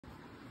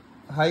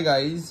Hi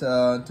guys,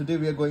 today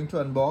we are going to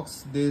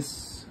unbox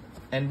this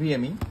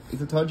NVMe.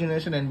 It's a third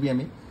generation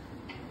NVMe,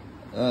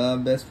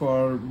 best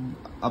for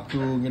up to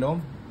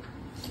Intel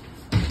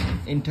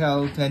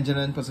 10th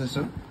gen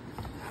processor.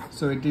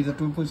 So it is a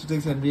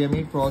 256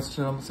 NVMe, costs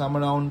some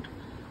around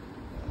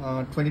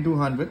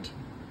 2200,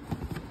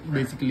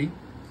 basically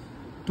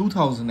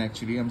 2000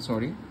 actually, I'm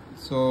sorry.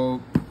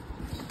 So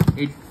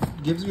it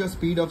gives you a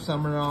speed of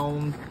some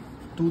around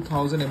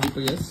 2000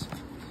 Mbps.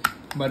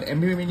 But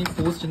NVMe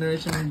 4th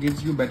generation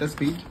gives you better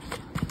speed,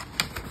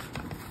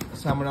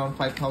 some around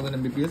 5000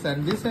 Mbps,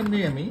 and this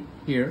NVMe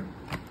here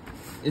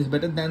is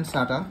better than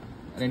SATA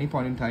at any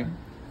point in time.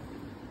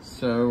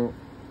 So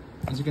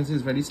as you can see,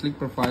 it's very sleek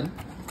profile.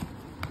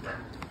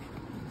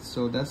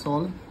 So that's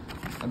all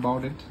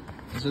about it.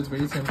 It's just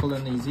very simple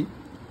and easy.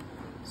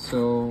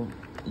 So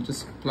you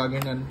just plug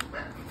in and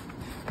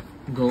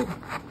go.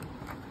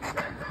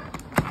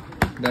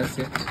 That's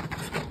it,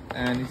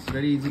 and it's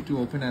very easy to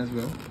open as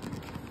well.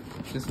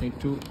 Just need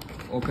to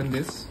open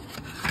this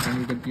and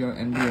you get your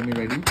NVMe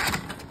ready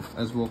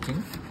as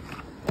working.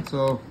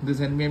 So this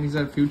NVMe is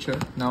our future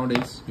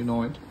nowadays, you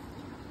know it.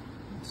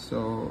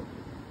 So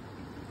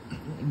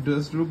it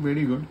does look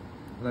very good,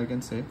 I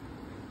can say.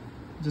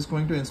 Just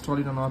going to install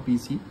it on our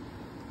PC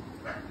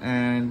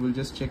and we'll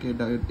just check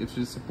it out if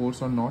it supports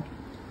or not.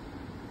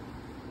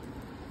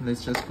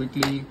 Let's just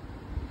quickly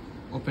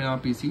open our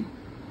PC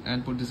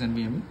and put this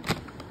NVMe,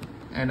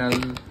 and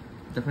I'll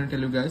definitely tell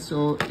you guys.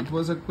 So it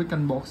was a quick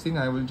unboxing.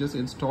 I will just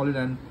install it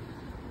and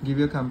give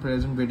you a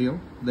comparison video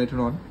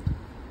later on.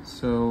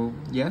 So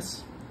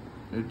yes,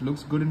 it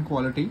looks good in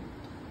quality.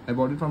 I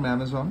bought it from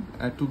Amazon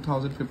at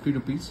 2050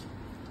 rupees,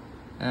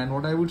 and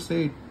what I would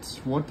say, it's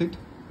worth it.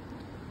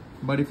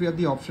 But if you have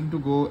the option to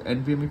go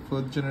NVMe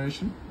 4th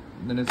generation,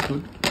 then it's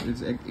good.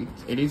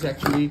 It is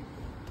actually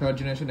 3rd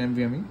generation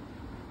NVMe.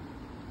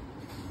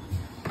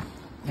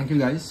 Thank you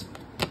guys.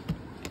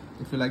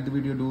 If you like the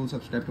video, do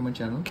subscribe to my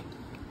channel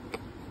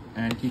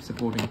and keep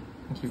supporting.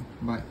 Thank you.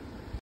 Bye.